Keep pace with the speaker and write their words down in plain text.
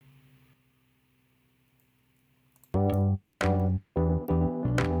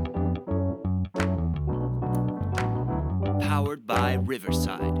by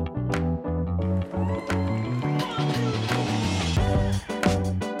Riverside.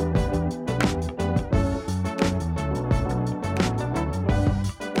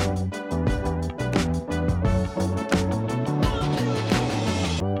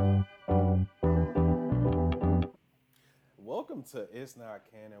 Welcome to It's Not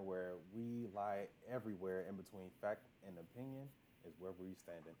Canon, where we lie everywhere in between fact and opinion is where we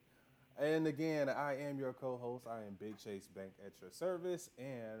standing. And again, I am your co-host. I am Big Chase Bank at your service,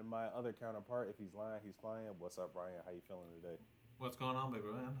 and my other counterpart, if he's lying, he's flying. What's up, Ryan? How you feeling today? What's going on, baby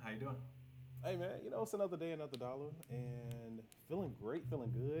man? How you doing? Hey man, it's another day, another dollar, and feeling great,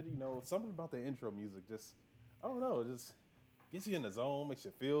 feeling good. Something about the intro music just, I don't know, just gets you in the zone, makes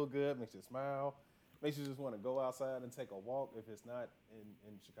you feel good, makes you smile, makes you just want to go outside and take a walk if it's not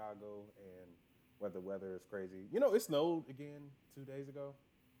in Chicago and where the weather is crazy. It snowed again 2 days ago.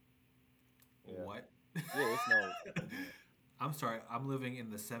 Yeah, What? yeah, it snowed again. I'm sorry. I'm living in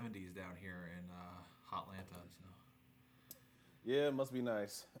the 70s down here in Hotlanta. Yeah, it must be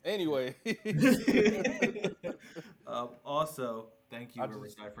nice. Anyway, Also, thank you, I just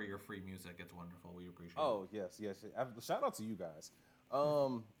Riverside, for your free music. It's wonderful. We appreciate it. Oh yes. Shout out to you guys.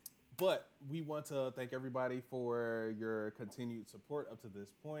 Um, but we want to thank everybody for your continued support up to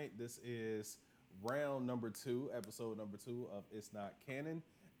this point. This is round number two, episode number two of It's Not Canon.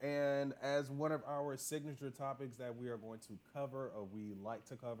 And as one of our signature topics that we are going to cover, or we like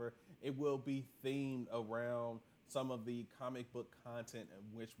to cover, it will be themed around some of the comic book content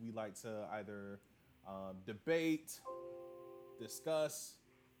in which we like to either debate, discuss,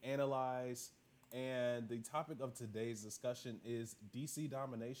 analyze, and the topic of today's discussion is DC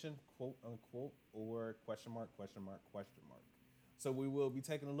domination, quote unquote, or question mark, question mark, question mark. So we will be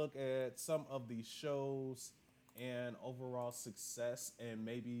taking a look at some of the shows and overall success and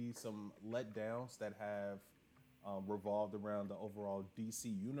maybe some letdowns that have revolved around the overall DC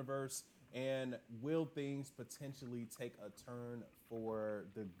universe. And will things potentially take a turn for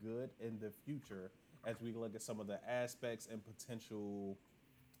the good in the future as we look at some of the aspects and potential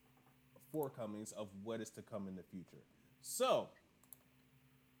forecomings of what is to come in the future? So,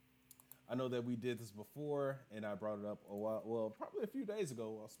 I know that we did this before, and I brought it up probably a few days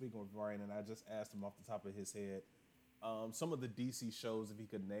ago. I was speaking with Ryan, and I just asked him off the top of his head some of the DC shows, if he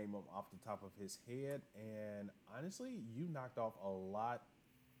could name them off the top of his head. And honestly, you knocked off a lot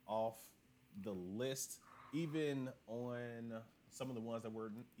off the list, even on some of the ones that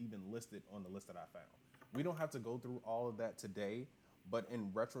weren't even listed on the list that I found. We don't have to go through all of that today, but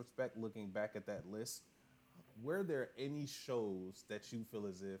in retrospect, looking back at that list, were there any shows that you feel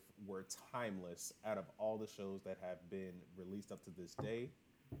as if were timeless out of all the shows that have been released up to this day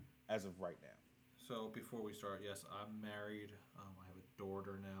as of right now? So before we start, yes, I'm married. I have a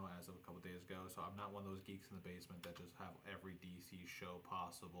daughter now as of a couple days ago. So I'm not one of those geeks in the basement that just have every DC show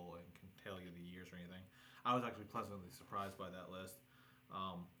possible and can tell you the years or anything. I was actually pleasantly surprised by that list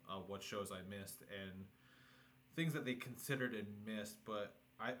of what shows I missed and things that they considered and missed. But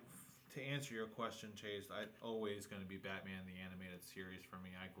to answer your question, Chase, I always going to be Batman the Animated Series for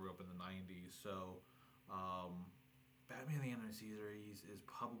me. I grew up in the '90s, so Batman the Animated Series is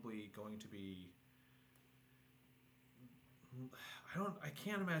probably going to be. I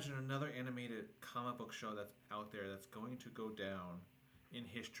can't imagine another animated comic book show that's out there that's going to go down in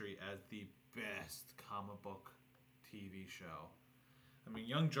history as the best comic book TV show. I mean,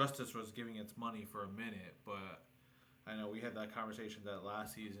 Young Justice was giving its money for a minute, but I know we had that conversation that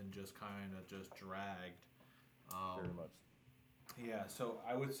last season just kind of just dragged. Very much. Yeah, so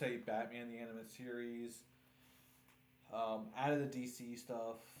I would say Batman the Animated Series. Out of the DC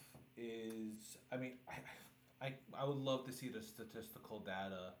stuff is, I mean, I would love to see the statistical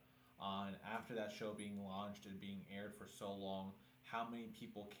data on after that show being launched and being aired for so long, how many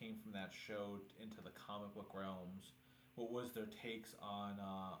people came from that show into the comic book realms. What was their takes on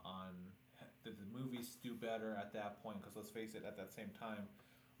did the movies do better at that point? Because let's face it, at that same time,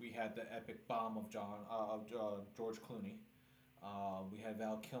 we had the epic bomb of George Clooney. We had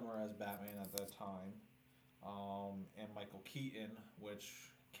Val Kilmer as Batman at that time, and Michael Keaton, which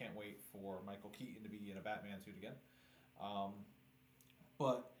can't wait for Michael Keaton to be in a Batman suit again. Um,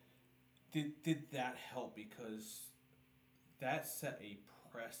 but did that help? Because that set a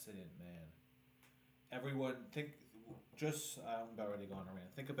precedent, man. Everyone I'm about ready to go on a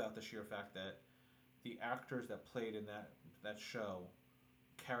rant. Think about the sheer fact that the actors that played in that show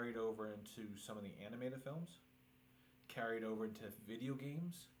carried over into some of the animated films, carried over into video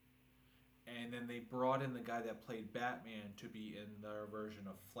games, and then they brought in the guy that played Batman to be in their version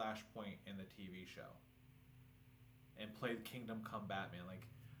of Flashpoint in the TV show, and played Kingdom Come Batman. Like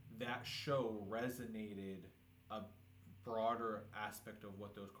that show resonated broader aspect of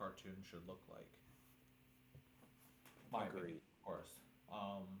what those cartoons should look like. My opinion, Agreed. of course.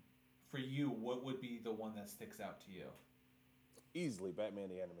 For you, what would be the one that sticks out to you? Easily, Batman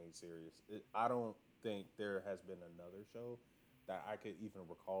the Animated Series. I don't think there has been another show that I could even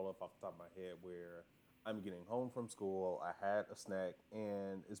recall off the top of my head where I'm getting home from school, I had a snack,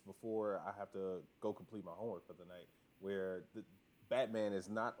 and it's before I have to go complete my homework for the night, where the Batman is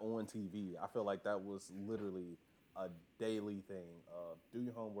not on TV. I feel like that was literally a daily thing. Do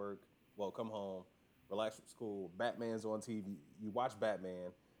your homework, well, come home, relax from school. Batman's on TV. You watch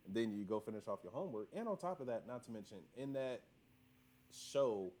Batman, and then you go finish off your homework. And on top of that, not to mention, in that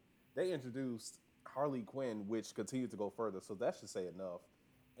show, they introduced Harley Quinn, which continued to go further. So that should say enough.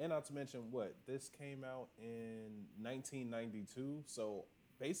 And not to mention, what this came out in 1992. So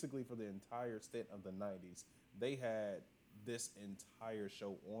basically, for the entire stint of the 90s, they had this entire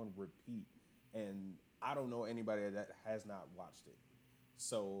show on repeat. And I don't know anybody that has not watched it.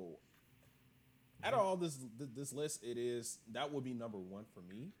 So out of Yeah. all this list, it is that would be number one for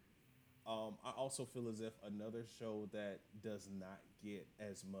me. I also feel as if another show that does not get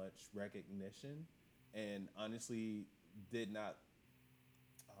as much recognition and honestly did not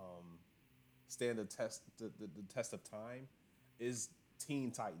um, stand the test of time is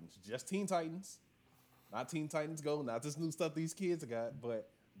Teen Titans. Just Teen Titans, not Teen Titans Go, not this new stuff these kids got, but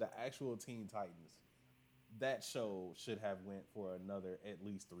the actual Teen Titans. That show should have went for another at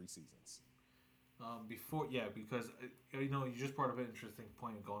least 3 seasons. Before, yeah, because you just brought up an interesting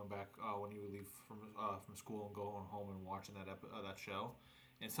point going back when you would leave from school and going home and watching that show,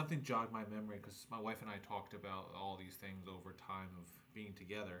 and something jogged my memory because my wife and I talked about all these things over time of being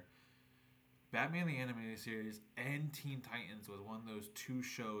together. Batman the Animated Series and Teen Titans was one of those two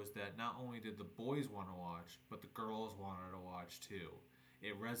shows that not only did the boys want to watch, but the girls wanted to watch too.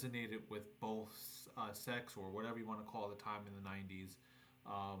 It resonated with both sex or whatever you want to call it at the time in the 90s,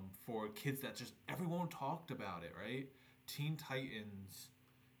 for kids that just everyone talked about it, right? Teen Titans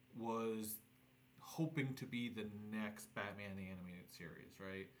was hoping to be the next Batman the Animated Series,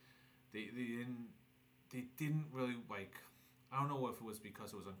 right? They didn't really like. I don't know if it was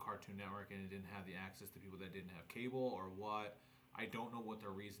because it was on Cartoon Network and it didn't have the access to people that didn't have cable or what. I don't know what their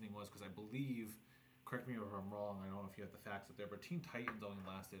reasoning was because I believe, correct me if I'm wrong, I don't know if you have the facts up there, but Teen Titans only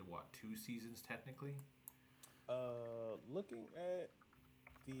lasted, what, 2 seasons technically? Looking at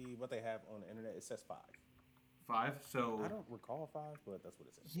what they have on the internet, it says 5. Five? I So, don't recall 5, but that's what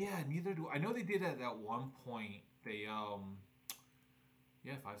it says. yeah, neither do I. Know they did at one point.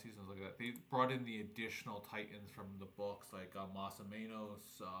 Yeah, 5 seasons like that. They brought in the additional Titans from the books, like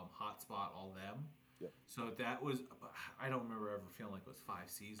Masamenos, Hotspot, all them. Yep. So that was, I don't remember ever feeling like it was 5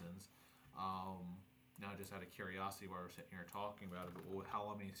 seasons. Now, just out of curiosity, while we're sitting here talking about it, but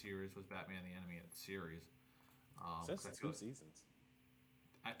how many series was Batman the Animated Series? It 'Cause says I two feel seasons.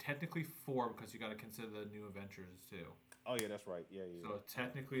 technically four because you got to consider the new Adventures too. Oh yeah, that's right. Yeah, yeah, So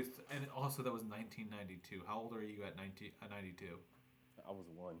technically, and also that was 1992. How old are you at 92? yeah. I was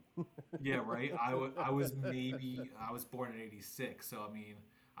one. Yeah, right. I was born in '86, so I mean,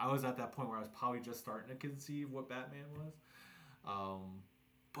 I was at that point where I was probably just starting to conceive what Batman was. Um,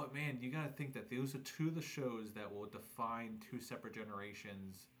 but man, you got to think that those are two of the shows that will define two separate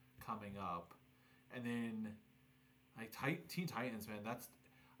generations coming up, and then like Teen Titans, man. That's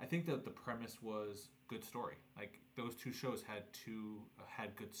I think that the premise was good story. Like those two shows had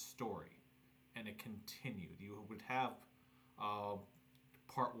good story, and it continued. You would have uh,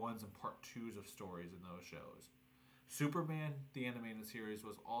 part ones and part twos of stories in those shows. Superman, the animated series,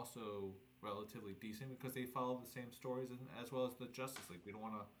 was also relatively decent because they followed the same stories as well as the Justice League. We don't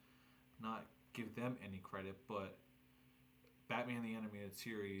want to not give them any credit, but Batman the animated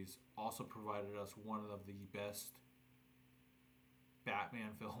series also provided us one of the best Batman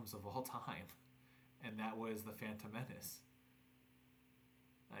films of all time, and that was the Phantom Menace.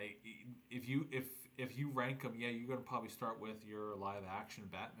 I, if you rank them, yeah, you're gonna probably start with your live action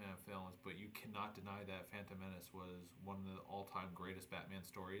Batman films, but you cannot deny that Phantom Menace was one of the all time greatest Batman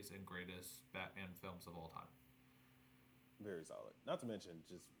stories and greatest Batman films of all time. Very solid. Not to mention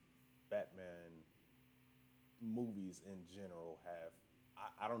just Batman movies in general have.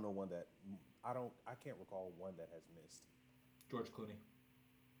 I don't know one that I can't recall one that has missed. George Clooney.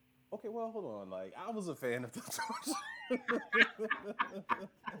 Okay, well, hold on. Like I was a fan of the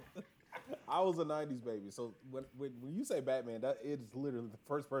I was a '90s baby, so when you say Batman, that is literally the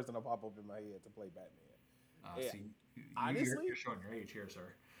first person to pop up in my head to play Batman. Yeah, See, honestly, you're showing your age here,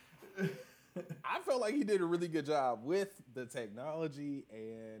 sir. I felt like he did a really good job with the technology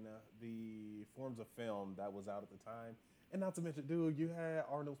and the forms of film that was out at the time. And not to mention, dude, you had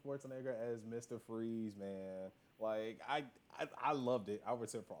Arnold Schwarzenegger as Mr. Freeze, man. Like I loved it. I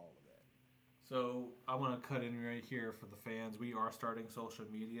was here for all of that. So I want to cut in right here for the fans. We are starting social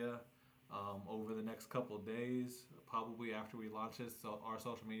media over the next couple of days, probably after we launch this. So our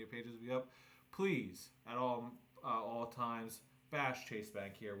social media pages will be up. Please, at all times, bash Chase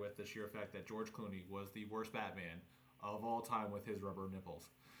Bank here with the sheer fact that George Clooney was the worst Batman of all time with his rubber nipples.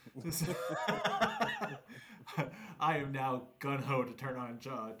 I am now gun ho to turn on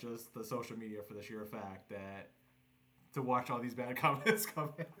just the social media for the sheer fact that to watch all these bad comments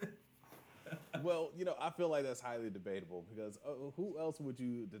come in. Well, I feel like that's highly debatable because who else would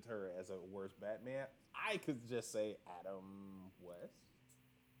you deter as a worst Batman? I could just say Adam West.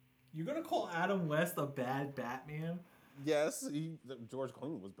 You're gonna call Adam West a bad Batman? Yes, George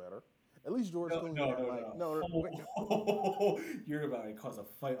Clooney was better. At least George Clooney had You're about to cause a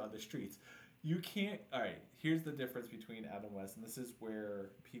fight on the streets. You can't. All right. Here's the difference between Adam West, and this is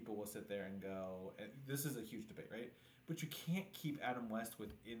where people will sit there and go. And this is a huge debate, right? But you can't keep Adam West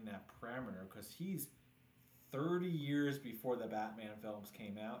within that parameter because he's 30 years before the Batman films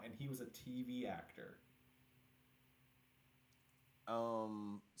came out, and he was a TV actor.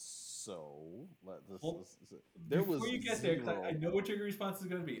 So there was you get zero. There, I know what your response is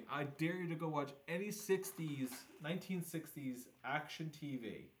going to be. I dare you to go watch any 1960s action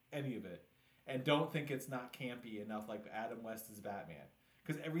TV, any of it, and don't think it's not campy enough like Adam West's Batman.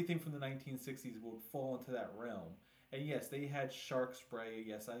 Because everything from the 1960s would fall into that realm. And yes, they had shark spray.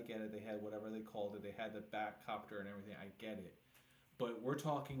 Yes, I get it. They had whatever they called it. They had the Batcopter and everything. I get it. But we're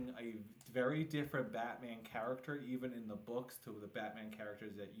talking a very different Batman character, even in the books, to the Batman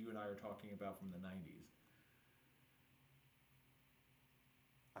characters that you and I are talking about from the 90s.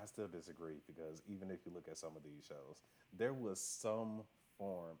 I still disagree because even if you look at some of these shows, there was some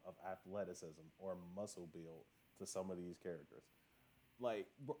form of athleticism or muscle build to some of these characters. Like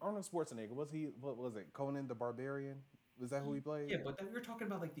Arnold Schwarzenegger, what was it, Conan the Barbarian? Was that who he played? Yeah, but we're talking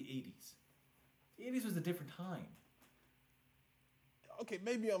about like the 80s. The 80s was a different time. Okay,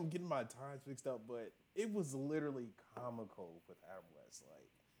 maybe I'm getting my times mixed up, but it was literally comical with Adam West. Like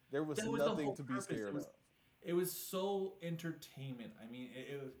there was nothing to be scared of. It was so entertainment. I mean,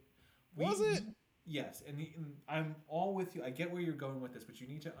 was it? Yes, and I'm all with you. I get where you're going with this, but you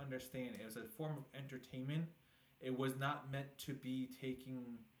need to understand it was a form of entertainment. It was not meant to be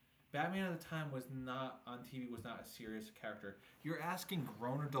taking. Batman at the time was not on TV. Was not a serious character. You're asking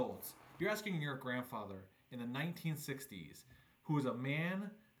grown adults. You're asking your grandfather in the 1960s, who was a man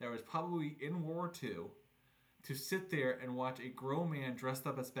that was probably in World War II, to sit there and watch a grown man dressed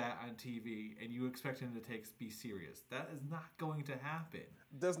up as Bat on TV, and you expect him to be serious. That is not going to happen.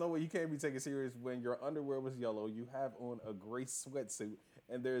 There's no way you can't be taken serious when your underwear was yellow, you have on a gray sweatsuit,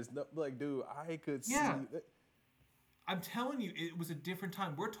 and there's no, like, dude, I could see that. I'm telling you, it was a different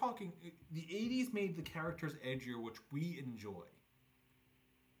time. We're talking, the 80s made the characters edgier, which we enjoy.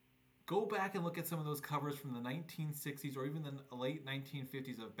 Go back and look at some of those covers from the 1960s or even the late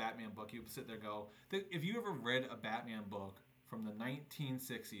 1950s of Batman book. You sit there and go, if you ever read a Batman book from the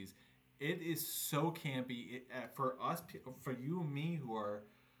 1960s, it is so campy. For us, for you and me who are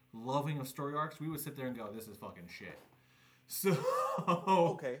loving of story arcs, we would sit there and go, this is fucking shit. So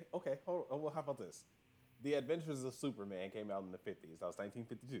Okay. Hold on. Well, how about this? The Adventures of Superman came out in the 50s. That was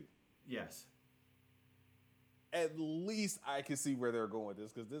 1952. Yes. At least I can see where they're going with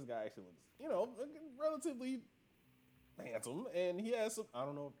this because this guy actually looks, relatively handsome, and he has some. I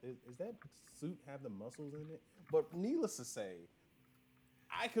don't know, is that suit have the muscles in it? But needless to say,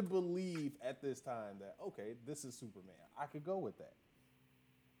 I could believe at this time that okay, this is Superman. I could go with that.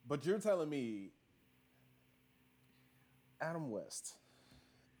 But you're telling me Adam West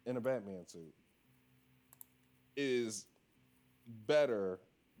in a Batman suit is better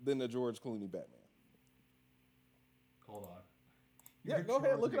than the George Clooney Batman? Hold on. Yeah, go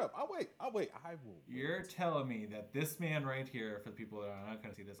ahead, look it up. I'll wait. I will. You're telling me that this man right here, for the people that are not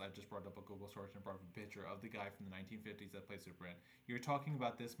going to see this, I just brought up a Google search and brought up a picture of the guy from the 1950s that played Superman. You're talking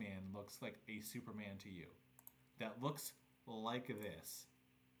about this man looks like a Superman to you. That looks like this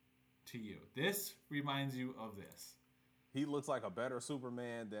to you. This reminds you of this. He looks like a better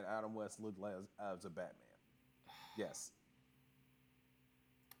Superman than Adam West looked like as a Batman. Yes.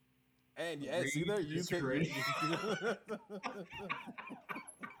 And yeah, see there, you can.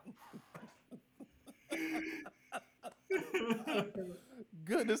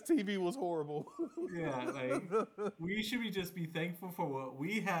 Goodness, TV was horrible. Yeah, like we should just be thankful for what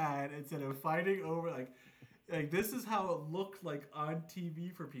we had instead of fighting over like this is how it looked like on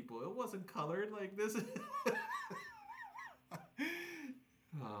TV for people. It wasn't colored like this.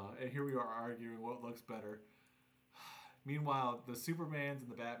 And here we are arguing what looks better. Meanwhile, the Supermans and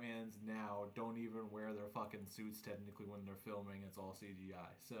the Batmans now don't even wear their fucking suits technically when they're filming. It's all CGI.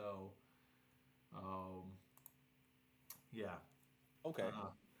 So, um, yeah. Okay.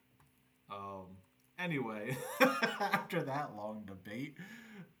 Um, anyway, after that long debate,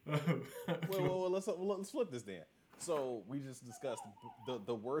 Well, let's flip this then. So we just discussed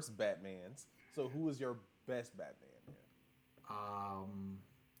the worst Batmans. So who is your best Batman? Then? um,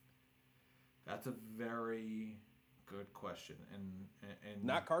 that's a very good question, and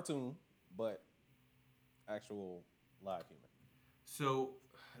Not cartoon, but actual live human. so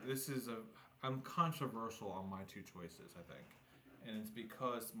this is a I'm controversial on my two choices, I think, and it's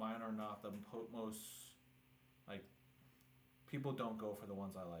because mine are not the most like people don't go for the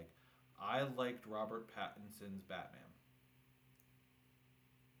ones I like. I liked Robert Pattinson's Batman,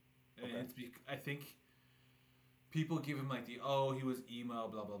 and Okay. I think people give him like the he was emo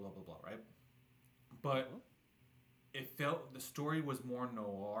blah blah blah blah blah, right? But Hmm. it felt the story was more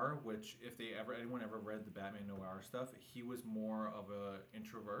noir, which if they ever anyone ever read the Batman noir stuff, he was more of a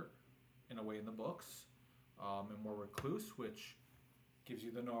introvert in a way in the books, and more recluse, which gives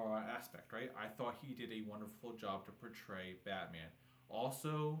you the noir aspect, right? I thought he did a wonderful job to portray Batman.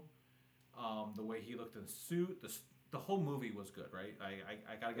 Also, the way he looked in the suit, the whole movie was good, right?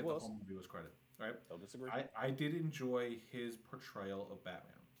 I gotta It give the was. whole movie was credit, right? Don't disagree. I did enjoy his portrayal of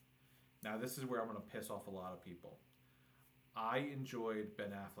Batman. Now this is where I'm gonna piss off a lot of people. I enjoyed Ben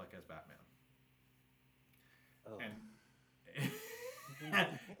Affleck as Batman, Oh. and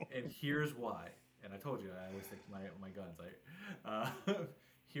and here's why. And I told you I always stick to my guns.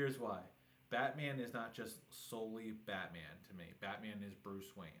 Here's why. Batman is not just solely Batman to me. Batman is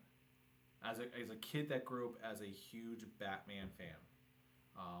Bruce Wayne. As a kid that grew up as a huge Batman fan,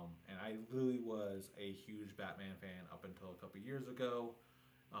 and I literally was a huge Batman fan up until a couple years ago,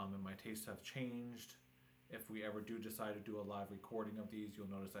 and my tastes have changed. If we ever do decide to do a live recording of these, you'll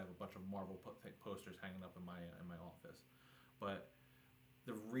notice I have a bunch of Marvel posters hanging up in my office. But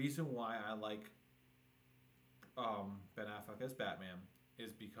the reason why I like Ben Affleck as Batman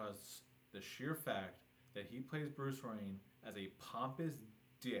is because the sheer fact that he plays Bruce Wayne as a pompous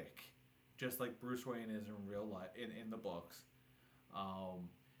dick, just like Bruce Wayne is in real life in the books, um,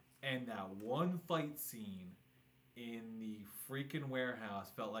 and that one fight scene in the freaking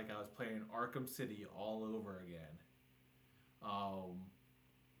warehouse felt like I was playing Arkham City all over again. Um,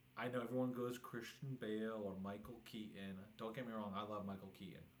 I know everyone goes Christian Bale or Michael Keaton. Don't get me wrong, I love Michael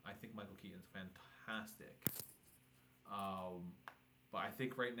Keaton. I think Michael Keaton's fantastic. Um, but I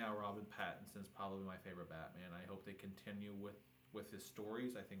think right now Robin Pattinson's probably my favorite Batman. I hope they continue with his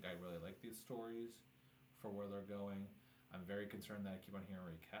stories. I think I really like these stories for where they're going. I'm very concerned that I keep on hearing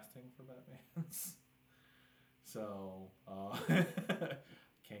recasting for Batmans. So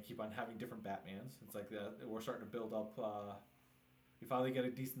can't keep on having different Batmans. It's like we're starting to build up. We finally get a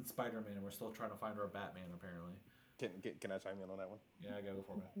decent Spider-Man, and we're still trying to find our Batman. Apparently, Can I chime in on that one? yeah, I gotta go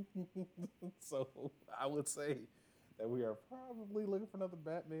for it. So I would say that we are probably looking for another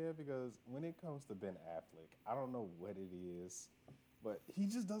Batman because when it comes to Ben Affleck, I don't know what it is, but he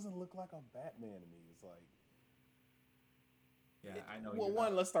just doesn't look like a Batman to me. It's like, Yeah, I know well, you're one,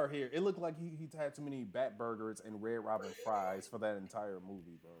 not. let's start here. It looked like he had too many Bat burgers and Red Robin fries for that entire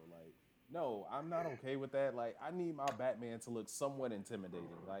movie, bro. Like, no, I'm not okay with that. Like, I need my Batman to look somewhat intimidating.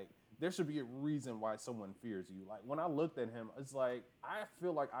 Like, there should be a reason why someone fears you. Like, when I looked at him, it's like I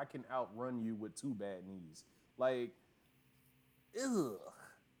feel like I can outrun you with two bad knees. Like, ugh,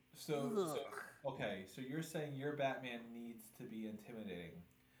 So ugh, okay. So you're saying your Batman needs to be intimidating,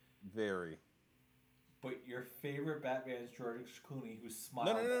 very. but your favorite Batman is George Clooney, who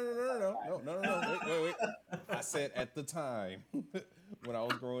No, no, smiles. no, no, no, no, no, no, no, no. Wait. I said at the time when I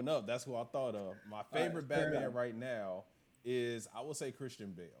was growing up, that's who I thought of. My All right, favorite fair enough. Batman right now is I would say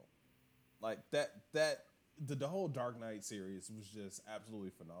Christian Bale. Like the whole Dark Knight series was just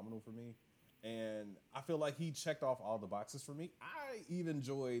absolutely phenomenal for me. And I feel like he checked off all the boxes for me. I even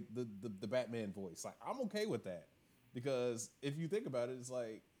enjoyed the Batman voice. Like I'm okay with that. Because if you think about it, it's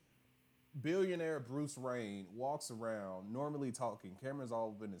like billionaire Bruce Wayne walks around normally talking, cameras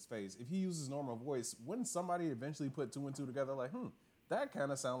all up in his face. If he uses normal voice, wouldn't somebody eventually put two and two together? Like, that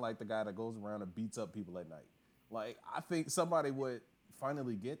kind of sound like the guy that goes around and beats up people at night. Like, I think somebody would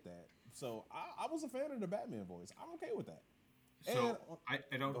finally get that. So I was a fan of the Batman voice. I'm okay with that. And So I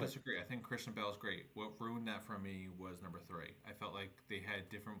don't go ahead. disagree. I think Christian Bale's great. What ruined that for me was number three. I felt like they had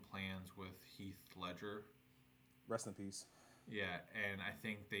different plans with Heath Ledger. Rest in peace. Yeah, and I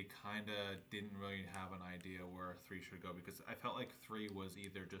think they kind of didn't really have an idea where three should go because I felt like three was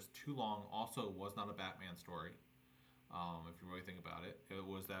either just too long. Also, was not a Batman story. If you really think about it, it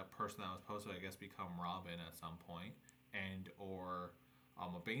was that person that was supposed to, I guess, become Robin at some point, and or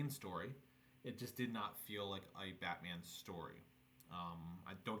a Bane story. It just did not feel like a Batman story.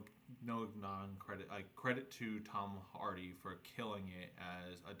 I don't know non-credit. Credit to Tom Hardy for killing it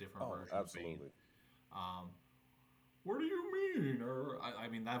as a different Oh, version of Bane. absolutely. Um, what do you mean? Or I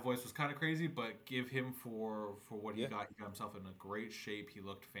mean, that voice was kind of crazy, but give him for what he Yeah. got. He got himself in a great shape. He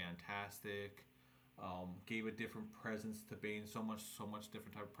looked fantastic. Gave a different presence to Bane. So much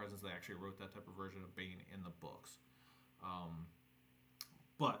different type of presence. They actually wrote that type of version of Bane in the books. Um,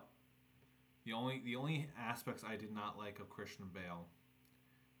 but the only aspects I did not like of Christian Bale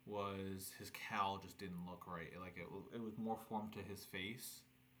was his cowl just didn't look right. It was more formed to his face,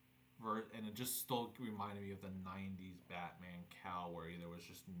 and it just still reminded me of the '90s Batman cowl where there was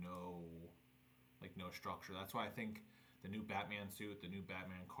just no structure. That's why I think the new Batman suit, the new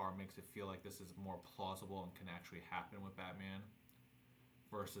Batman car makes it feel like this is more plausible and can actually happen with Batman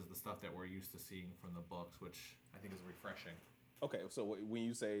versus the stuff that we're used to seeing from the books, which I think is refreshing. Okay, so when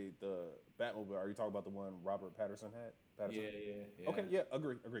you say the Batmobile, are you talking about the one Robert Patterson had? Patterson. Yeah, yeah, yeah, Okay, yeah,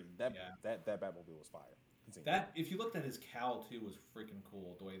 agree. That yeah. that Batmobile was fire. Continue. That if you looked at his cowl too was freaking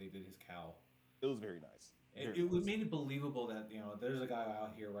cool. The way they did his cowl, It was very nice. it, Very it nice. made it believable that there's a guy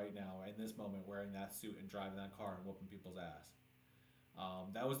out here right now in this moment wearing that suit and driving that car and whooping people's ass.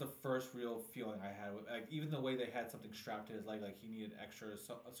 That was the first real feeling I had with even the way they had something strapped to his leg, like he needed extra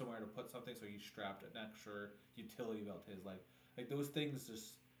somewhere to put something, so he strapped an extra utility belt to his leg. Like those things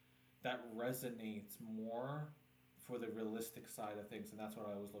just that resonates more for the realistic side of things, and that's what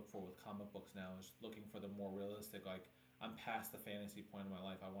I always look for with comic books now is looking for the more realistic. Like I'm past the fantasy point of my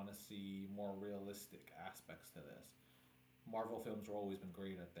life. I want to see more realistic aspects to this. Marvel films have always been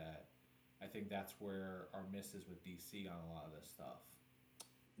great at that. I think that's where our miss is with DC on a lot of this stuff.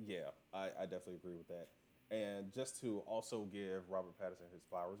 Yeah, I definitely agree with that. And just to also give Robert Pattinson his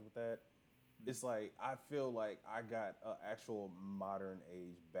flowers with that, it's like I feel like I got an actual modern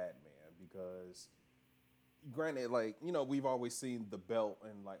age Batman because granted, like, we've always seen the belt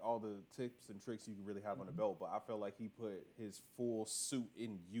and like all the tips and tricks you can really have on the Mm-hmm. belt, but I feel like he put his full suit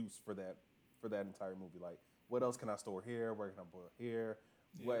in use for that entire movie. Like, what else can I store here? Where can I put here?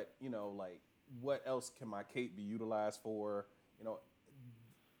 Yeah. What, like what else can my cape be utilized for? You know,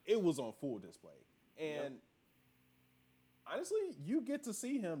 it was on full display. Yep. And honestly, you get to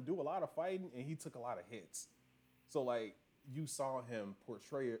see him do a lot of fighting and he took a lot of hits. So like you saw him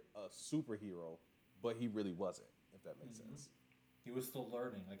portray a superhero, but he really wasn't, if that makes Mm-hmm. sense. He was still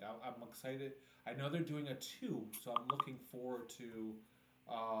learning. Like I'm excited. I know they're doing a two, so I'm looking forward to.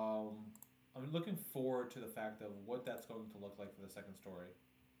 Um, I'm looking forward to the fact of what that's going to look like for the second story.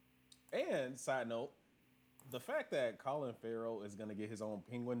 And side note, the fact that Colin Farrell is gonna get his own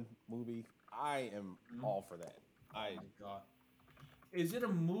Penguin movie, I am Mhm. all for that. Oh I my god! Is it a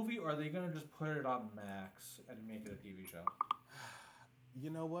movie or are they gonna just put it on Max and make it a TV show? you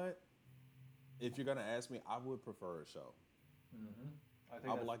know what? If you're gonna ask me, I would prefer a show. Mm-hmm. I I think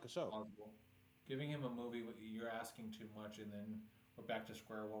would that's like a show. plausible. Giving him a movie, you're asking too much, and then we're back to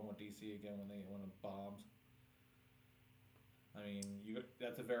square one with DC again when it bombs. I mean,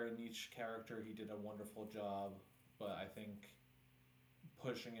 that's a very niche character. He did a wonderful job, but I think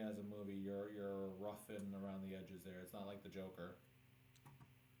pushing it as a movie, you're roughing around the edges there. It's not like the Joker.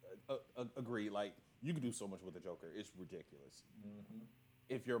 Agree. Like you can do so much with the Joker. It's ridiculous. Mm-hmm.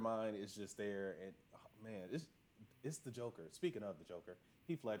 If your mind is just there, and oh, man, it's the Joker. Speaking of the Joker,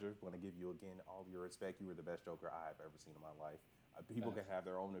 Heath Ledger, want to give you again all your respect. You were the best Joker I have ever seen in my life. People can Facts. have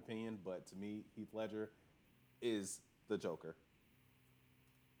their own opinion, but to me, Heath Ledger is the Joker.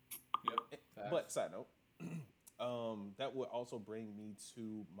 Yep. But Facts. side note, that would also bring me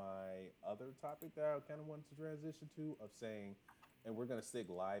to my other topic that I kind of wanted to transition to of saying, and we're gonna stick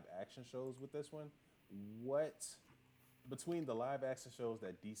live action shows with this one. What between the live action shows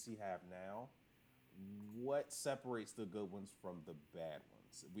that DC have now, what separates the good ones from the bad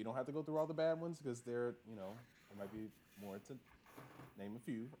ones? We don't have to go through all the bad ones because there might be more to name a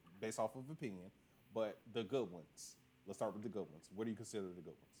few based off of opinion, but the good ones. Let's start with the good ones. What do you consider the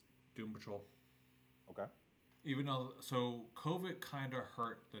good ones? Doom Patrol. Okay. Even though COVID kind of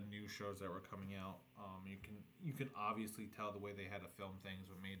hurt the new shows that were coming out. You can obviously tell the way they had to film things,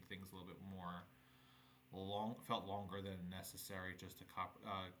 but made things a little bit more felt longer than necessary just to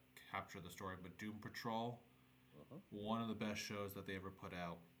capture the story. But Doom Patrol, Uh-huh. one of the best shows that they ever put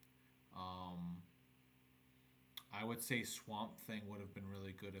out. Um, I would say Swamp Thing would have been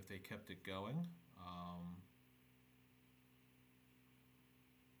really good if they kept it going.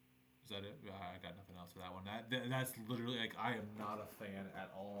 Is that it? I got nothing else for that one. That's literally like I am not a fan at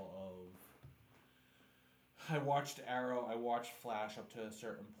all I watched Arrow. I watched Flash up to a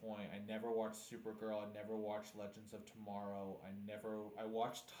certain point. I never watched Supergirl. I never watched Legends of Tomorrow. I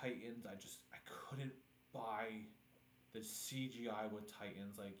watched Titans. I couldn't buy the CGI with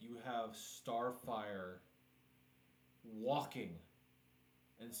Titans. Like, you have Starfire walking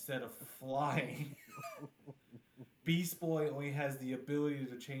instead of flying. Beast Boy only has the ability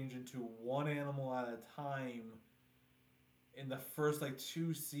to change into one animal at a time in the first like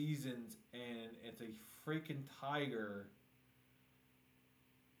 2 seasons, and it's a freaking tiger.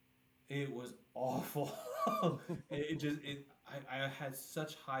 It was awful. I had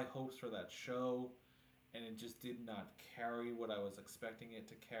such high hopes for that show, and it just did not carry what I was expecting it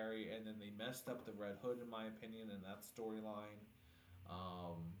to carry. And then they messed up the Red Hood, in my opinion, in that storyline.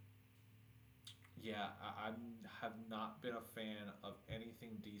 Um, yeah, I have not been a fan of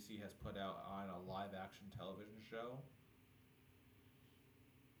anything DC has put out on a live action television show.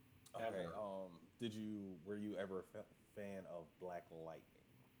 Okay. Ever. Were you ever a fan of Black Lightning?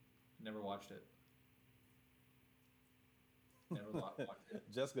 Never watched it. Never watched it.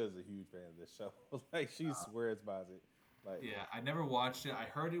 Jessica is a huge fan of this show. Like she swears by it. Like Yeah, I never watched it. I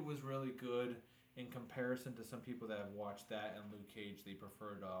heard it was really good in comparison to some people that have watched that and Luke Cage. They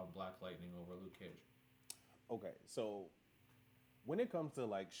preferred Black Lightning over Luke Cage. okay, so when it comes to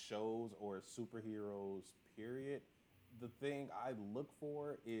like shows or superheroes, period, the thing I look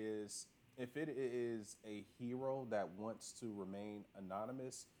for is if it is a hero that wants to remain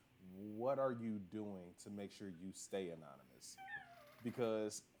anonymous, what are you doing to make sure you stay anonymous?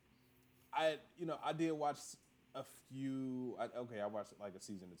 Because I did watch a few. I watched like a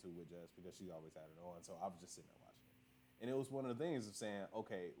season or two with Jess because she always had it on, so I was just sitting there watching it. And it was one of the things of saying,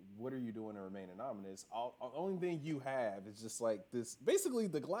 okay, what are you doing to remain anonymous? The only thing you have is just like this, basically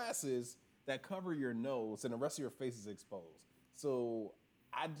the glasses that cover your nose and the rest of your face is exposed. So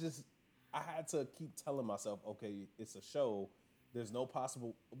I just, I had to keep telling myself, okay, it's a show. There's no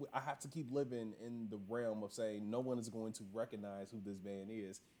possible, I have to keep living in the realm of saying no one is going to recognize who this man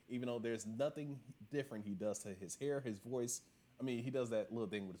is, even though there's nothing different he does to his hair, his voice. I mean, he does that little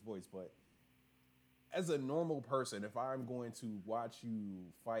thing with his voice, but as a normal person, if I'm going to watch you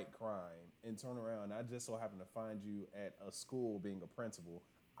fight crime and turn around, I just so happen to find you at a school being a principal,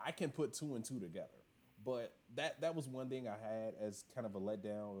 I can put two and two together. But that was one thing I had as kind of a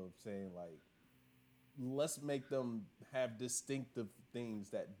letdown of saying like, let's make them have distinctive things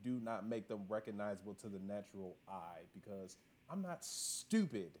that do not make them recognizable to the natural eye because I'm not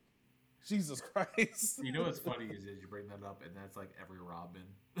stupid. Jesus Christ. You know what's funny is you bring that up, and that's like every Robin,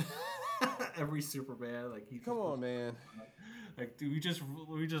 every Superman. Like he's Come just on, man. like dude,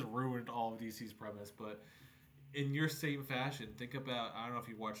 we just ruined all of DC's premise. But in your same fashion, think about I don't know if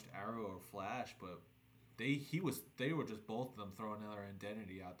you watched Arrow or Flash, but they were just both of them throwing their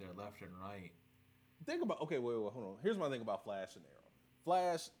identity out there left and right. Think about okay, wait, hold on. Here's my thing about Flash and Arrow.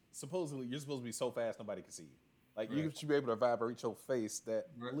 Flash, supposedly you're supposed to be so fast nobody can see you. Like you Right. should be able to vibrate your face that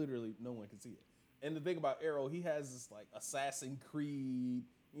Right. literally no one can see it. And the thing about Arrow, he has this like Assassin Creed,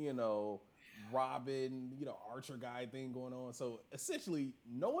 Robin, Archer guy thing going on. So essentially,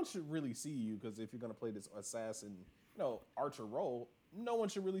 no one should really see you because if you're gonna play this assassin, Archer role, no one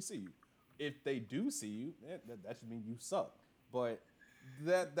should really see you. If they do see you, that should mean you suck. But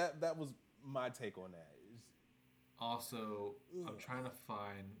that was my take on that. Also, I'm Ugh. trying to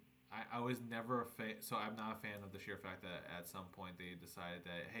find. I was never a fan, so I'm not a fan of the sheer fact that at some point they decided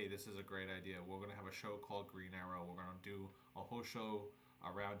that, hey, this is a great idea. We're going to have a show called Green Arrow. We're going to do a whole show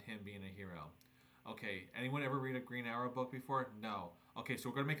around him being a hero. Okay, anyone ever read a Green Arrow book before? No. Okay, so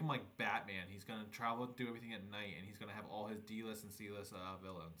we're going to make him like Batman. He's going to travel and do everything at night, and he's going to have all his D-list and C-list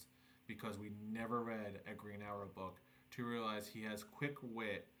villains. Because we never read a Green Arrow book to realize he has quick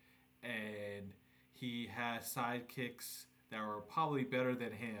wit and he has sidekicks that were probably better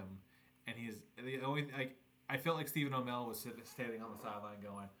than him, and he's the only like I felt like Stephen Amell was standing on the sideline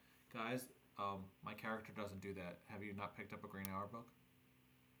going, "Guys, my character doesn't do that. Have you not picked up a Green Hour book?"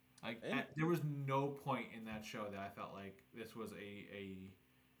 Like And there was no point in that show that I felt like this was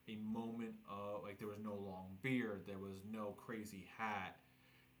a moment of like there was no long beard, there was no crazy hat.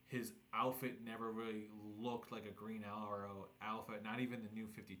 His outfit never really looked like a Green Arrow outfit. Not even the New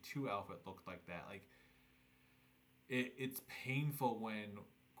 52 outfit looked like that. Like it's painful when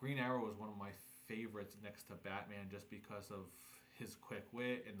Green Arrow was one of my favorites next to Batman just because of his quick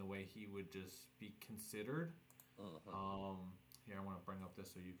wit and the way he would just be considered. uh-huh. Here, I want to bring up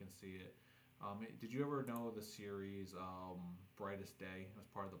this so you can see it. Did you ever know the series Brightest Day? It was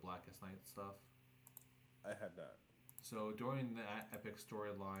part of the Blackest Night stuff. I had not. So during that epic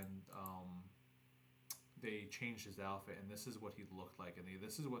storyline, they changed his outfit, and this is what he looked like, and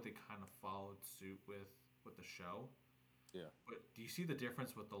this is what they kind of followed suit with with the show. Yeah. But do you see the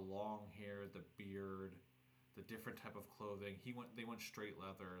difference with the long hair, the beard, the different type of clothing? They went straight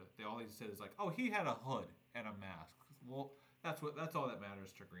leather. They all they said is like, oh, he had a hood and a mask. Well, that's all that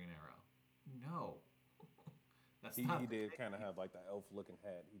matters to Green Arrow. No, that's He not the did case. kind of have like the elf looking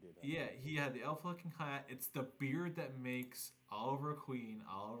hat. He did have Yeah, that. he had the elf looking hat. It's the beard that makes Oliver Queen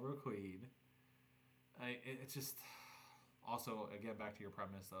Oliver Queen. It's just also again back to your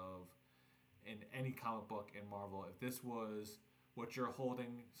premise of in any comic book in Marvel, if this was what you're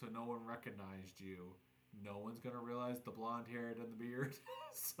holding so no one recognized you, no one's gonna realize the blonde hair and the beard.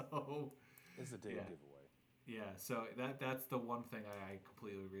 So It's a dead yeah, giveaway. yeah. So that's the one thing I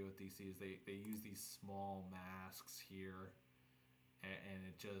completely agree with DC is they use these small masks here, and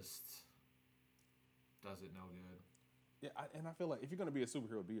it just does it no good. Yeah, and I feel like if you're gonna be a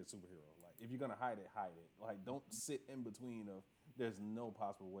superhero, be a superhero. Like if you're gonna hide it, hide it. Like don't sit in between of. There's no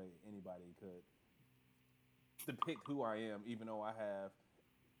possible way anybody could depict who I am, even though I have,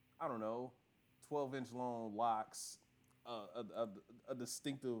 I don't know, 12-inch long locks, a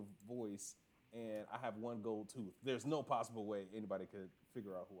distinctive voice, and I have one gold tooth. There's no possible way anybody could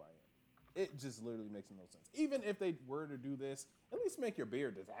figure out who I am. It just literally makes no sense. Even if they were to do this, at least make your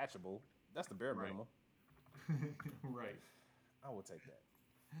beard detachable. That's the bare Right. minimum. Right. I would take that.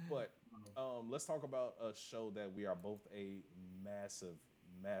 But let's talk about a show that we are both a massive,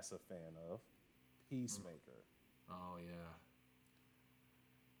 massive fan of, Peacemaker. Oh yeah.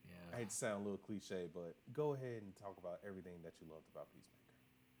 I hate to sound a little cliche, but go ahead and talk about everything that you loved about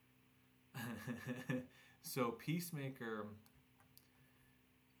Peacemaker. Yeah. So Peacemaker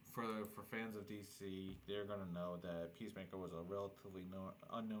for fans of DC, they're gonna know that Peacemaker was a relatively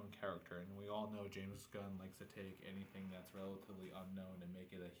unknown character, and we all know James Gunn likes to take anything that's relatively unknown and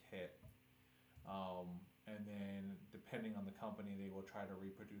make it a hit. And then, depending on the company, they will try to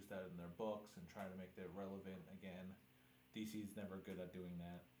reproduce that in their books and try to make that relevant again. DC's never good at doing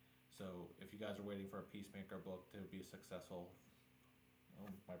that. So, if you guys are waiting for a Peacemaker book to be successful, oh,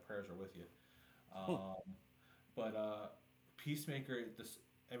 my prayers are with you. Um, but Peacemaker, this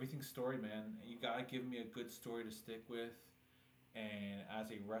everything's story, man. You gotta give me a good story to stick with. And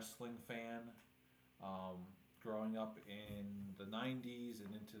as a wrestling fan, um, growing up in the '90s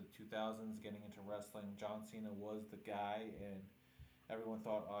and into the 2000s, getting into wrestling, John Cena was the guy, and everyone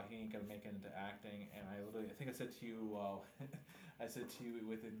thought, "Oh, he ain't gonna make it into acting." And I think I said to you, I said to you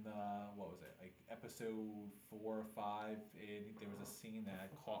within what was it, like episode 4 or 5, and there was a scene that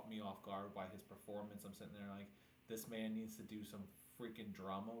caught me off guard by his performance. I'm sitting there like, this man needs to do some freaking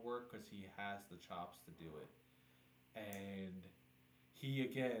drama work because he has the chops to do it. And he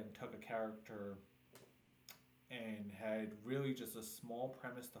again took a character and had really just a small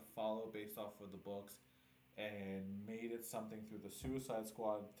premise to follow based off of the books and made it something through the Suicide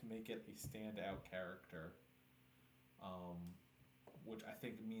Squad to make it a standout character, um, which I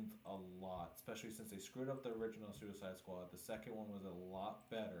think means a lot, especially since they screwed up the original Suicide Squad. The second one was a lot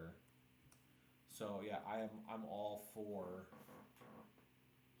better. So yeah, I'm all for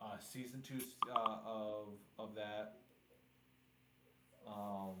season two of that.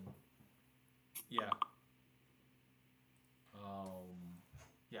 Um, yeah,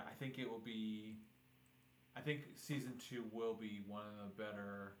 yeah, I think it will be. I think season two will be one of the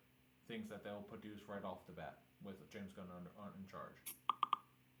better things that they'll produce right off the bat with James Gunn in charge.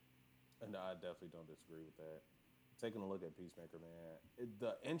 And I definitely don't disagree with that. Taking a look at Peacemaker, man,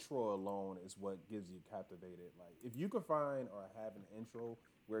 the intro alone is what gives you captivated. Like, if you could find or have an intro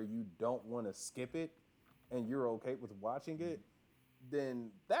where you don't want to skip it and you're okay with watching it, then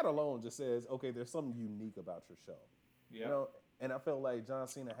that alone just says, okay, there's something unique about your show. You Yep. know, and I felt like John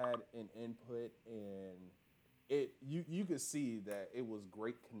Cena had an input, and you could see that it was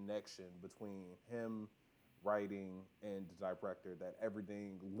great connection between him writing and the director, that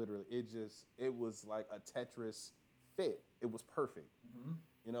everything literally it was like a Tetris fit. It was perfect.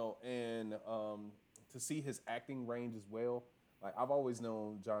 Mm-hmm. And to see his acting range as well. Like, I've always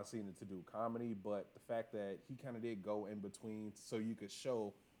known John Cena to do comedy, but the fact that he kind of did go in between, so you could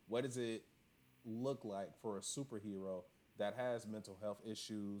show what does it look like for a superhero that has mental health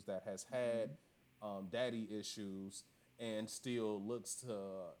issues, that has had daddy issues, and still looks to.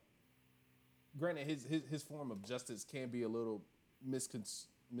 Granted, his form of justice can be a little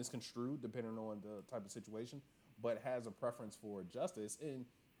misconstrued depending on the type of situation, but has a preference for justice. And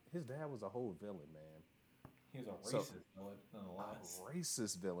his dad was a whole villain, man. He's a So racist villain, nonetheless. a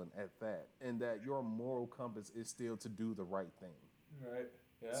racist villain at that, and that your moral compass is still to do the right thing. Right.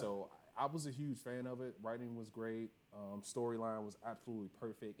 Yeah. So I was a huge fan of it. Writing was great. Storyline was absolutely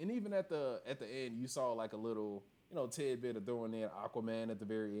perfect. And even at the end, you saw like a little tidbit of throwing in Aquaman at the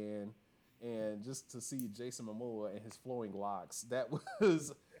very end, and just to see Jason Momoa and his flowing locks, that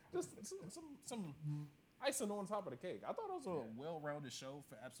was just some icing on top of the cake. I thought it was a well-rounded show,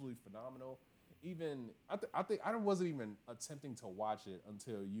 for absolutely phenomenal. Even I think I wasn't even attempting to watch it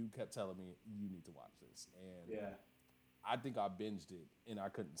until you kept telling me you need to watch this, and Yeah. I think I binged it and I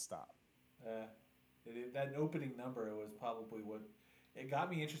couldn't stop. Uh, that opening number was probably what it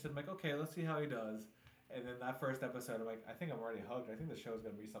got me interested. I'm like, okay, let's see how he does. And then that first episode, I'm like, I think I'm already hooked. I think the show is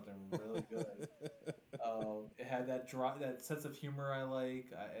going to be something really good. It had that sense of humor I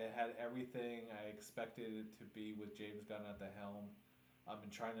like. It had everything I expected it to be with James Gunn at the helm. And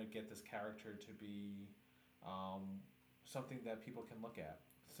trying to get this character to be um, something that people can look at.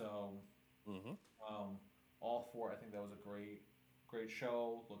 So, Mm-hmm. um, all four, I think that was a great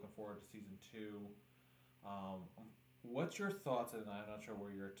show. Looking forward to season two. Um, what's your thoughts? And I'm not sure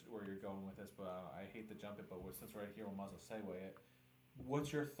where you're going with this, but I hate to jump it. But since we're here, we might as well segue it.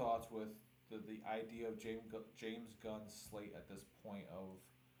 What's your thoughts with the idea of James Gunn's slate at this point of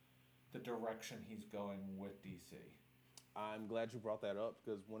the direction he's going with DC? I'm glad you brought that up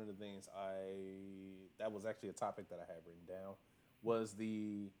because one of the things that was actually a topic that I had written down was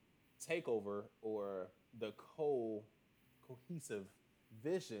the takeover or the cohesive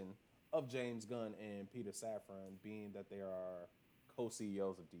vision of James Gunn and Peter Safran, being that they are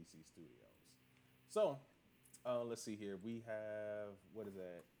co-CEOs of DC Studios. So let's see here. We have, what is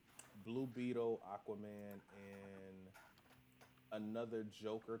that? Blue Beetle, Aquaman, and another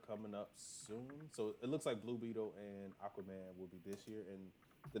Joker coming up soon. So it looks like Blue Beetle and Aquaman will be this year, and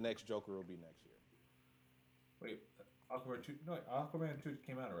the next Joker will be next year. Wait, Aquaman 2? No, Aquaman 2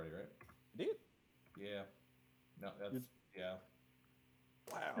 came out already, right? It did? Yeah. No, that's yeah.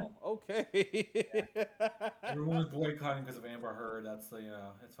 Wow. Okay. Everyone's boycotting because of Amber Heard. That's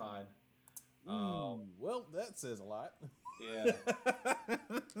it's fine. Well, that says a lot. Yeah.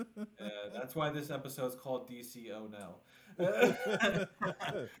 That's why this episode's called DCO now.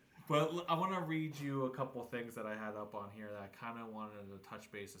 But I want to read you a couple things that I had up on here that I kind of wanted to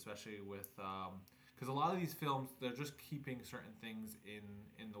touch base, especially with because a lot of these films they're just keeping certain things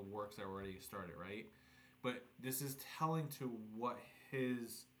in the works that already started, right? But this is telling to what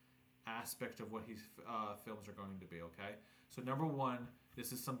his aspect of what his films are going to be. Okay, so number one,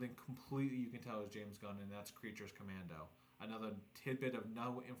 this is something completely you can tell is James Gunn, and that's Creatures Commando. Another tidbit of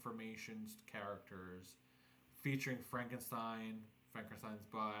no information characters featuring Frankenstein's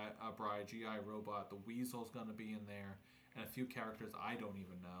Bride, G.I. Robot, the Weasel's going to be in there, and a few characters I don't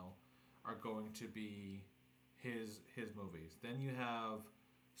even know are going to be his movies. Then you have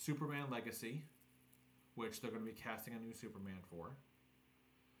Superman Legacy, which they're going to be casting a new Superman for.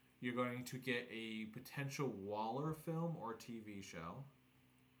 You're going to get a potential Waller film or TV show.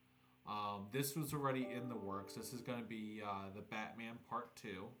 This was already in the works. This is going to be the Batman Part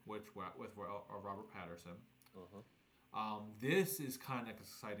 2, with Robert Pattinson. This is kind of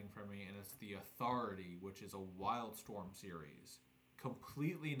exciting for me, and it's The Authority, which is a Wildstorm series.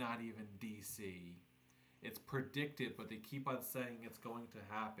 Completely not even DC. It's predicted, but they keep on saying it's going to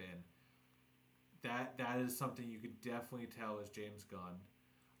happen. That is something you could definitely tell is James Gunn.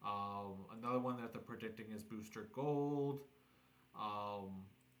 Another one that they're predicting is Booster Gold.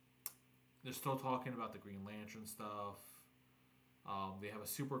 They're still talking about the Green Lantern stuff. They have a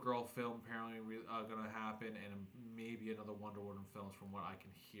Supergirl film apparently going to happen, and maybe another Wonder Woman film from what I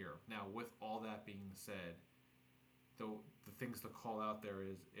can hear. Now, with all that being said, the things to call out there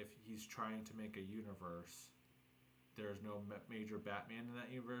is if he's trying to make a universe, there's no major Batman in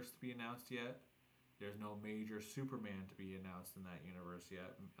that universe to be announced yet. There's no major Superman to be announced in that universe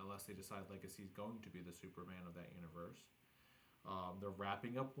yet, unless they decide Legacy's going to be the Superman of that universe. They're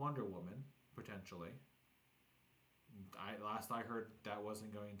wrapping up Wonder Woman, potentially. Last I heard, that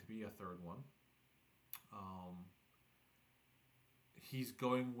wasn't going to be a third one. He's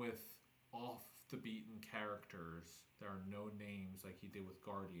going with off-the-beaten characters. There are no names like he did with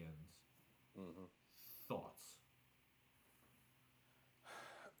Guardians. Mm-hmm. Thoughts?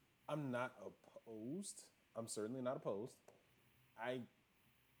 I'm not opposed. I'm certainly not opposed. I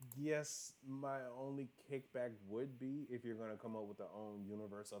guess my only kickback would be if you're going to come up with their own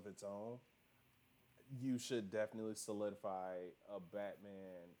universe of its own, you should definitely solidify a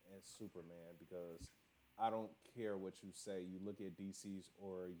Batman and Superman, because I don't care what you say. You look at DC's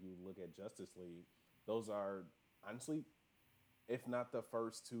or you look at Justice League, those are honestly, if not the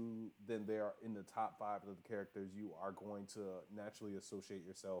first two, then they are in the top 5 of the characters you are going to naturally associate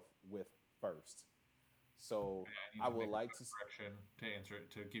yourself with first. So I would like to correction to answer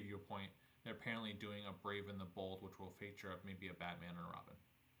it, to give you a point. They're apparently doing a Brave and the Bold, which will feature maybe a Batman and a Robin,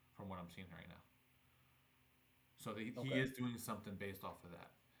 from what I'm seeing right now. So he is doing something based off of that.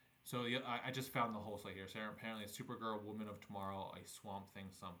 So yeah, I just found the whole slate here. So apparently, Supergirl, Woman of Tomorrow, a Swamp Thing,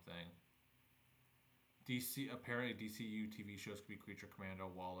 something. DC apparently DCU TV shows could be Creature Commando,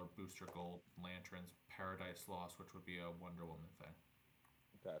 Waller, Booster Gold, Lanterns, Paradise Lost, which would be a Wonder Woman thing.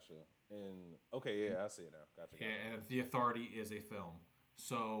 Gotcha. And okay, yeah, I see it now. Gotcha. And The Authority is a film.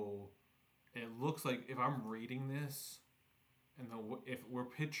 So it looks like if I'm reading this, and if we're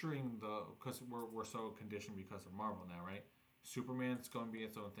picturing because we're so conditioned because of Marvel now, right? Superman's going to be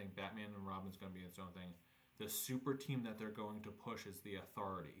its own thing. Batman and Robin's going to be its own thing. The super team that they're going to push is The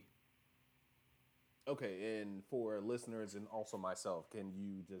Authority. Okay, and for listeners and also myself, can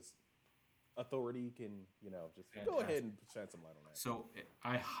you just Authority can just Fantastic. go ahead and shed some light on that. So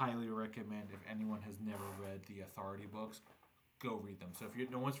I highly recommend if anyone has never read the Authority books, go read them. So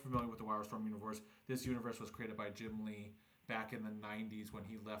if no one's familiar with the Wildstorm universe, this universe was created by Jim Lee back in the 90s when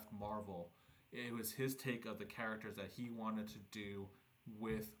he left Marvel. It was his take of the characters that he wanted to do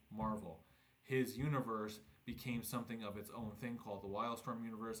with Marvel. His universe became something of its own thing called the Wildstorm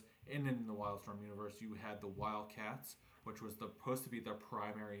universe. And in the Wildstorm universe, you had the Wildcats, which was supposed to be their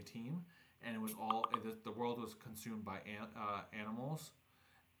primary team, and it was the world was consumed by animals,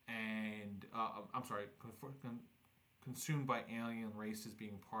 and I'm sorry, consumed by alien races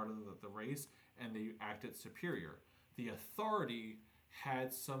being part of the race, and they acted superior. The Authority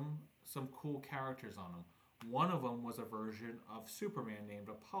had some cool characters on them. One of them was a version of Superman named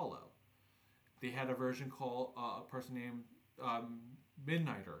Apollo. They had a version called a person named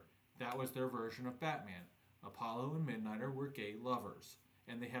Midnighter. That was their version of Batman. Apollo and Midnighter were gay lovers,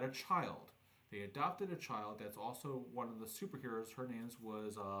 and they had a child. They adopted a child that's also one of the superheroes. Her name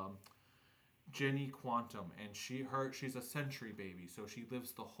was Jenny Quantum, and she's a Sentry baby, so she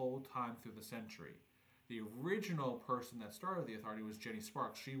lives the whole time through the Sentry. The original person that started the Authority was Jenny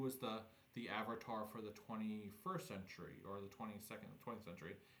Sparks. She was the avatar for the 21st century or the 20th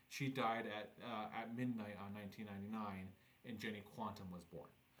century. She died at midnight on 1999, and Jenny Quantum was born.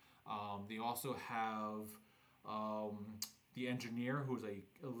 They also have the Engineer, who's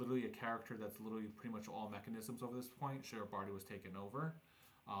literally a character that's literally pretty much all mechanisms over this point. Her body was taken over.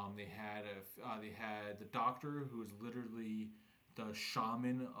 They had the Doctor, who is literally the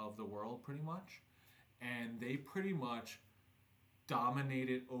shaman of the world, pretty much, and they pretty much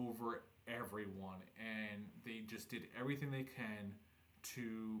dominated over everyone, and they just did everything they can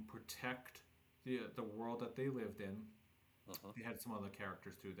to protect the world that they lived in. They had some other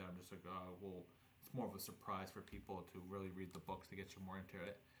characters too that I'm just like, well, it's more of a surprise for people to really read the books to get you more into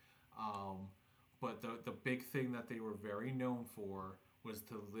it. But the big thing that they were very known for was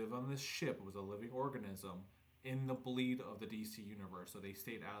to live on this ship. It was a living organism in the bleed of the DC universe. So they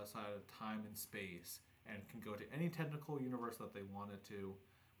stayed outside of time and space and can go to any technical universe that they wanted to,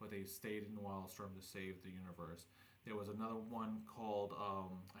 but they stayed in Wildstorm to save the universe. There was another one called,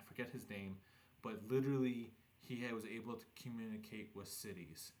 I forget his name, but literally he was able to communicate with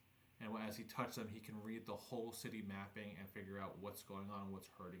cities. And as he touched them, he can read the whole city mapping and figure out what's going on, what's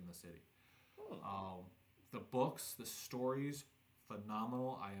hurting the city. The books, the stories,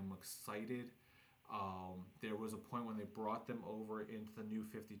 phenomenal. I am excited. There was a point when they brought them over into the New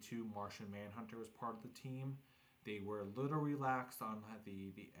 52. Martian Manhunter was part of the team. They were a little relaxed on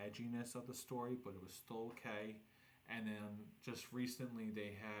the edginess of the story, but it was still okay. And then just recently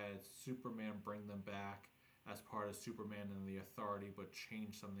they had Superman bring them back as part of Superman and the Authority, but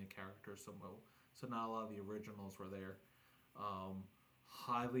changed some of the characters. So not a lot of the originals were there.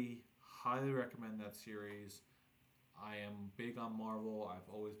 Highly recommend that series. I am big on Marvel.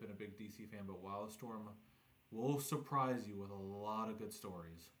 I've always been a big DC fan, but Wildstorm will surprise you with a lot of good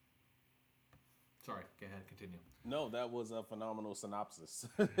stories. Sorry, go ahead, continue. No, that was a phenomenal synopsis.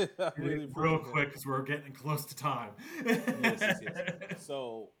 Really real quick, because we're getting close to time. Yes.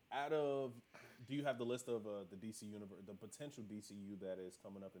 So, do you have the list of the DC universe, the potential DCU that is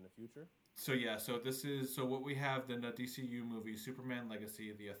coming up in the future? So what we have in the DCU movie: Superman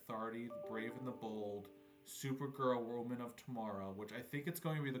Legacy, The Authority, Brave and the Bold, Supergirl, Woman of Tomorrow, which I think it's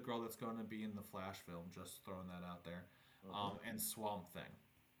going to be the girl that's going to be in the Flash film. Just throwing that out there, and Swamp Thing.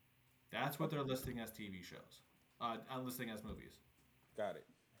 That's what they're listing as TV shows. I'm listing as movies. Got it.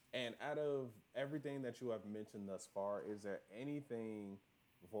 And out of everything that you have mentioned thus far, is there anything,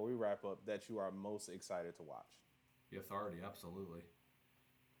 before we wrap up, that you are most excited to watch? The Authority, absolutely.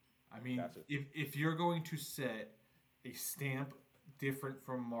 I mean, Gotcha. if you're going to set a stamp different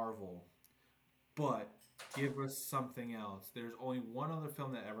from Marvel, but give us something else, there's only one other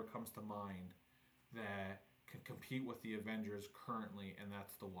film that ever comes to mind that can compete with the Avengers currently, and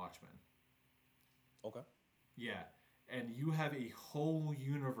that's The Watchmen. Okay. Yeah, and you have a whole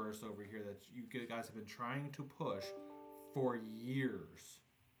universe over here that you guys have been trying to push for years.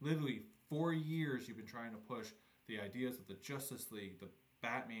 Literally 4 years you've been trying to push the ideas of the Justice League, the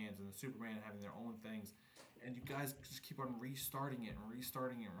Batmans and the Superman having their own things, and you guys just keep on restarting it and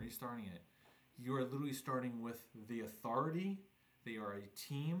restarting it and restarting it. You are literally starting with the Authority. They are a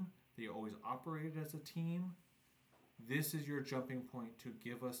team. They always operated as a team. This is your jumping point to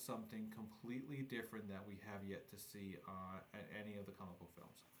give us something completely different that we have yet to see at any of the comic book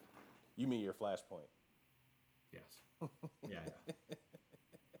films. You mean your Flashpoint? Yes. Yeah.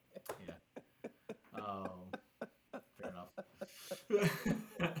 Fair enough.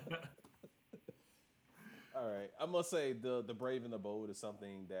 All right. I must say the Brave and the Bold is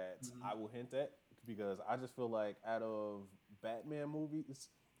something that I will hint at because I just feel like out of Batman movies,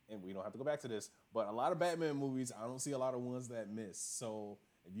 and we don't have to go back to this, but a lot of Batman movies, I don't see a lot of ones that miss. So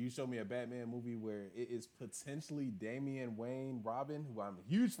if you show me a Batman movie where it is potentially Damian Wayne Robin, who I'm a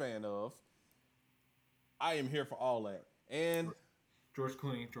huge fan of, I am here for all that. And George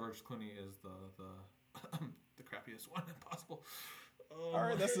Clooney is the the crappiest one possible. All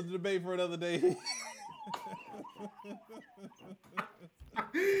right, that's a debate for another day.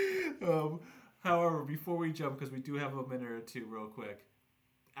 However, before we jump, because we do have a minute or two real quick,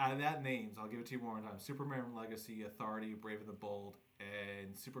 out of that names, I'll give it to you one more time. Superman Legacy, Authority, Brave and the Bold,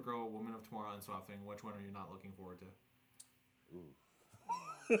 and Supergirl, Woman of Tomorrow, and Swamp Thing. Which one are you not looking forward to? Ooh.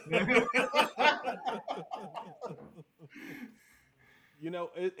 You know,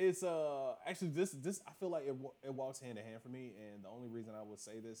 it's actually this I feel like it walks hand in hand for me, and the only reason I would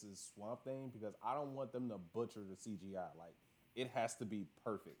say this is Swamp Thing because I don't want them to butcher the CGI. Like it has to be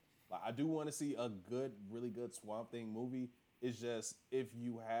perfect. Like I do want to see a good, really good Swamp Thing movie. It's just if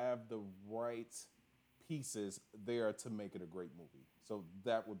you have the right pieces there to make it a great movie. So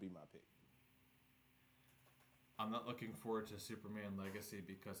that would be my pick. I'm not looking forward to Superman Legacy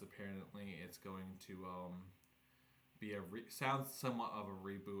because apparently it's going to be sounds somewhat of a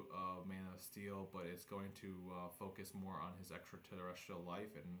reboot of Man of Steel, but it's going to focus more on his extraterrestrial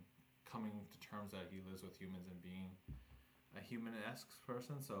life and coming to terms that he lives with humans and being a human-esque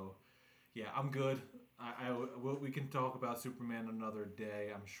person. So, yeah, I'm good. We can talk about Superman another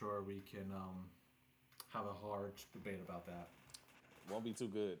day. I'm sure we can have a hard debate about that. Won't be too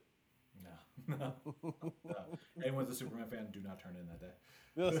good. No. Anyone's a Superman fan, do not turn in that day.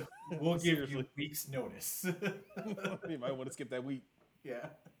 We'll give you weeks' notice. You might want to skip that week. Yeah.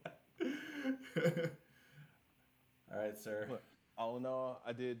 All right, sir. Look, all in all,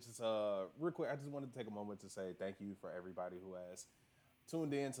 I did just real quick. I just wanted to take a moment to say thank you for everybody who has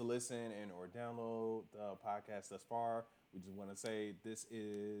tuned in to listen and or download the podcast thus far. We just want to say this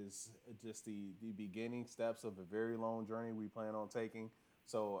is just the beginning steps of a very long journey we plan on taking.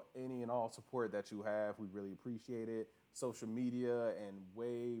 So any and all support that you have, we really appreciate it. Social media and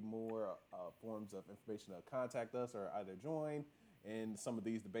way more forms of information to contact us or either join in some of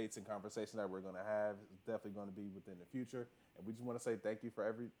these debates and conversations that we're going to have is definitely going to be within the future. And we just want to say thank you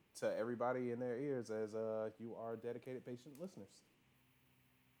to everybody in their ears as you are dedicated, patient listeners.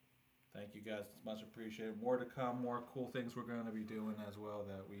 Thank you guys. It's much appreciated. More to come, more cool things we're going to be doing as well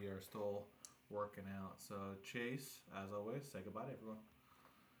that we are still working out. So Chase, as always, say goodbye to everyone.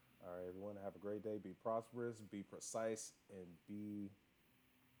 All right, everyone, have a great day. Be prosperous, be precise, and be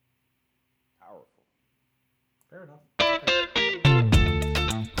powerful. Fair enough.